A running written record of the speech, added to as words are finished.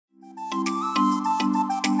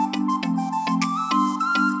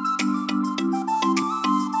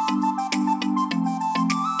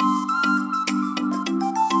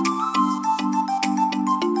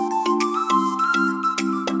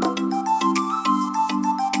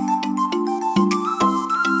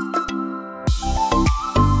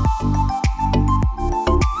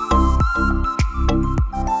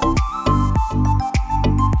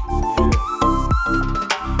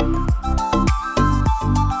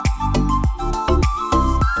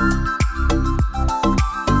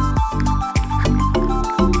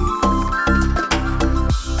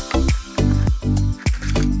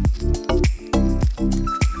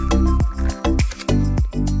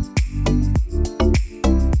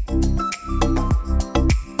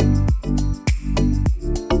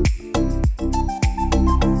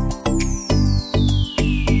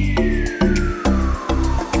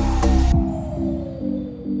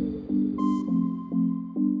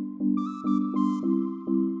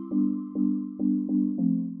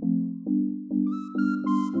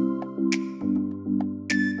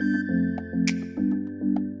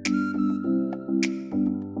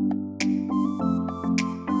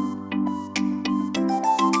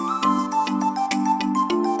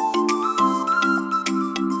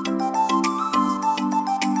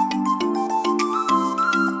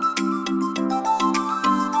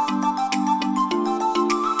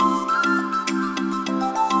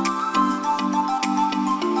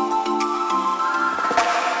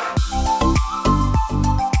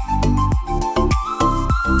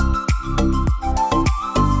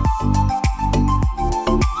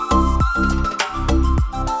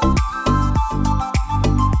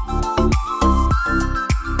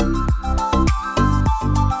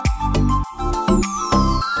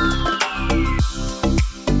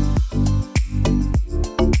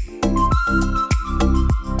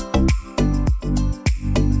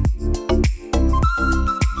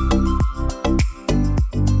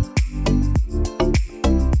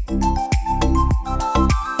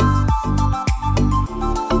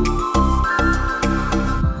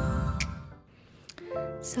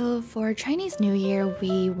So for Chinese New Year,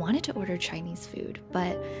 we wanted to order Chinese food,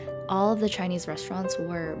 but all of the Chinese restaurants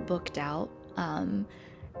were booked out,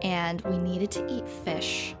 and we needed to eat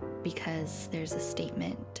fish because there's a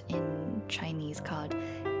statement in Chinese called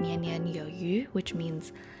年年有余, which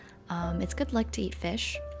means it's good luck to eat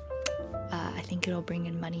fish. I think it'll bring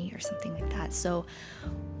in money or something like that. So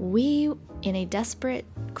we, in a desperate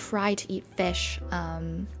cry to eat fish,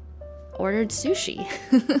 ordered sushi.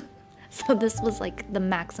 So this was like the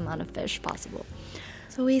max amount of fish possible.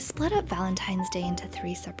 So we split up Valentine's Day into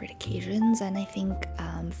 3 separate occasions, and I think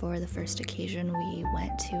for the first occasion we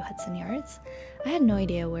went to Hudson Yards. I had no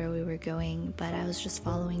idea where we were going, but I was just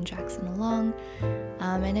following Jackson along,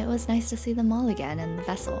 and it was nice to see the mall again and the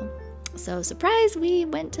vessel. So surprise, we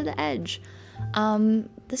went to the Edge.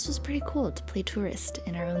 This was pretty cool to play tourist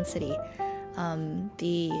in our own city.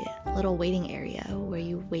 The little waiting area where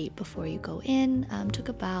you wait before you go in took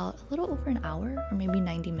about a little over an hour or maybe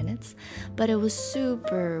 90 minutes, but it was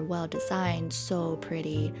super well designed, so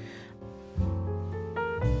pretty.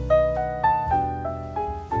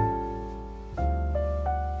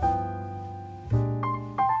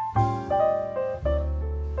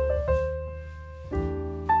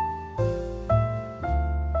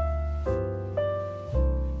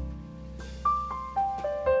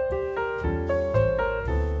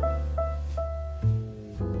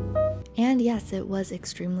 And yes, it was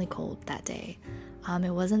extremely cold that day.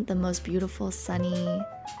 It wasn't the most beautiful, sunny,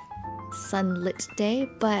 sunlit day,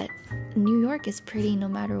 but New York is pretty no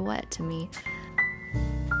matter what to me.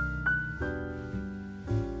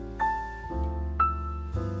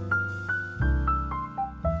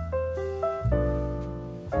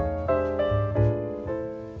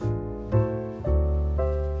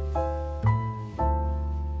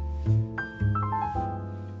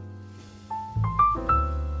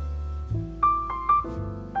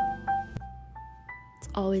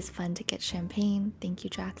 Always fun to get champagne, thank you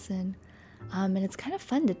Jackson, and it's kind of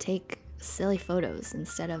fun to take silly photos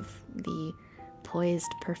instead of the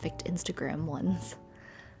poised perfect Instagram ones.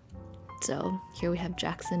 So here we have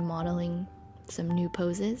Jackson modeling some new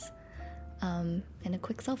poses, and a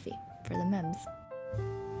quick selfie for the memes.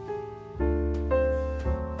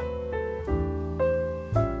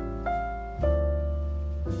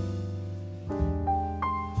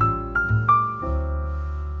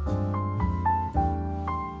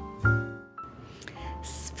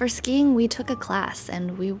 For skiing, we took a class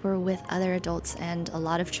and we were with other adults and a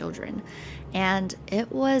lot of children, and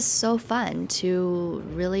it was so fun to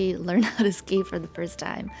really learn how to ski for the first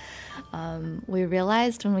time. We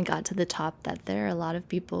realized when we got to the top that there are a lot of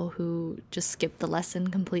people who just skipped the lesson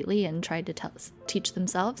completely and tried to teach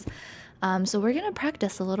themselves. So we're gonna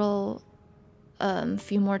practice a little,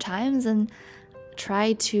 few more times and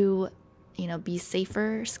try to, be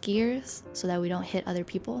safer skiers so that we don't hit other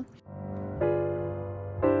people.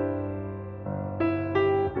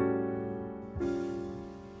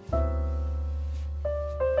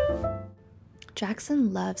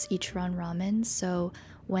 Jackson loves Ichiran ramen, so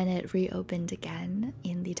when it reopened again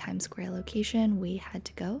in the Times Square location, we had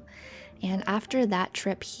to go. And after that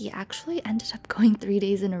trip, he actually ended up going 3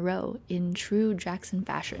 days in a row in true Jackson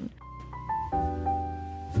fashion.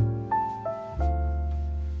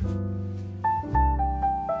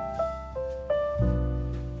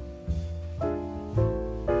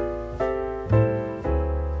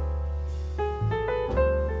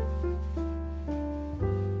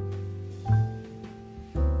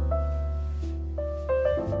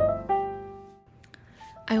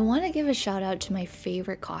 I want to give a shout out to my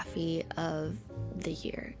favorite coffee of the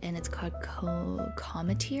year, and it's called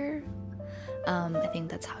Cometeer. I think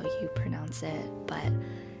that's how you pronounce it, but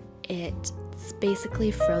it's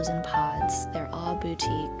basically frozen pods. They're all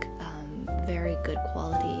boutique, very good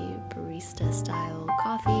quality barista style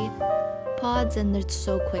coffee pods, and they're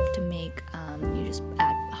so quick to make. You just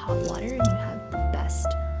add hot water and you have the best